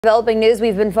Developing news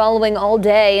we've been following all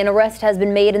day. An arrest has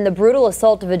been made in the brutal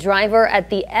assault of a driver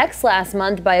at the X last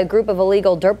month by a group of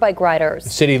illegal dirt bike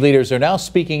riders. City leaders are now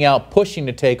speaking out, pushing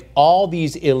to take all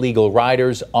these illegal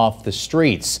riders off the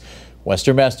streets.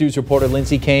 Western Mass News reporter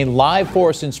Lindsay Kane live for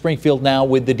us in Springfield now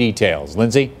with the details.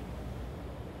 Lindsay.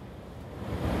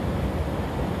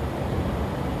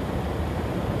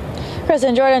 Chris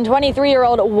and Jordan,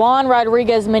 23-year-old Juan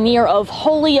Menier of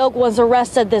Holyoke was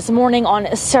arrested this morning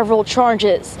on several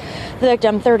charges. The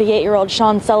victim, 38-year-old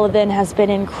Sean Sullivan, has been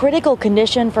in critical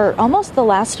condition for almost the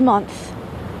last month.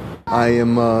 I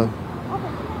am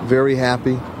very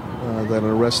happy that an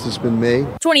arrest has been made.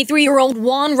 23-year-old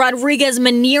Juan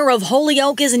Menier of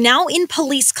Holyoke is now in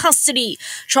police custody,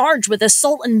 charged with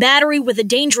assault and battery with a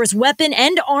dangerous weapon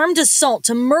and armed assault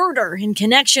to murder in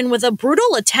connection with a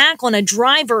brutal attack on a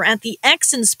driver at the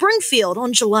X in Springfield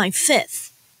on July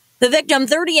 5th. The victim,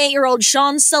 38-year-old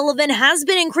Sean Sullivan, has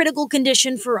been in critical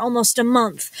condition for almost a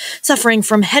month, suffering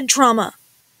from head trauma.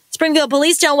 Springfield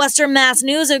police tell Western Mass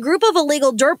News a group of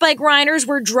illegal dirt bike riders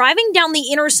were driving down the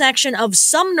intersection of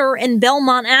Sumner and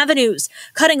Belmont Avenues,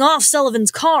 cutting off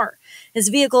Sullivan's car. His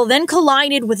vehicle then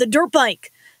collided with a dirt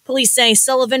bike. Police say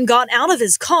Sullivan got out of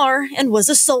his car and was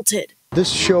assaulted.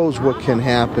 This shows what can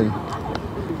happen,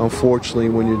 unfortunately,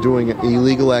 when you're doing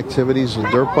illegal activities of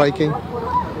dirt biking,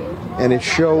 and it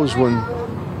shows when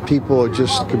people are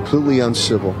just completely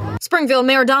uncivil. Springfield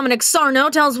Mayor Dominic Sarno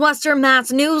tells Western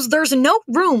Mass News there's no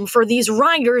room for these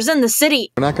riders in the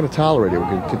city. We're not going to tolerate it. We're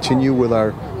going to continue with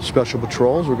our special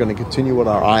patrols. We're going to continue with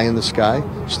our eye in the sky,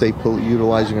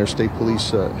 utilizing our state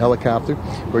police helicopter.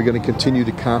 We're going to continue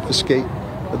to confiscate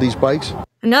these bikes.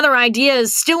 Another idea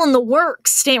is still in the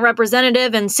works. State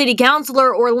Representative and City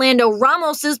Councilor Orlando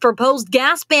Ramos's proposed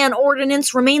gas ban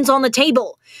ordinance remains on the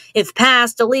table. If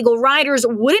passed, illegal riders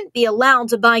wouldn't be allowed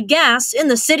to buy gas in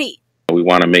the city. We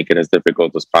want to make it as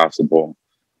difficult as possible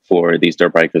for these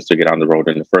dirt bikers to get on the road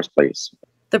in the first place.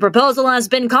 The proposal has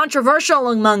been controversial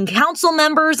among council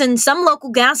members and some local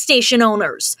gas station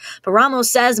owners. But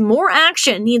Ramos says more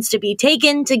action needs to be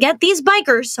taken to get these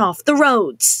bikers off the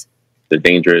roads. They're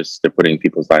dangerous. They're putting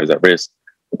people's lives at risk.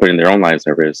 They're putting their own lives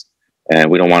at risk. And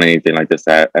we don't want anything like this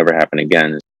to ever happen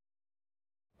again.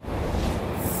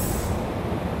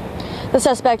 The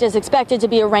suspect is expected to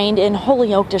be arraigned in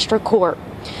Holyoke District Court.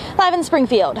 Live in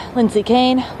Springfield, Lindsay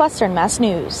Kane, Western Mass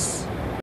News.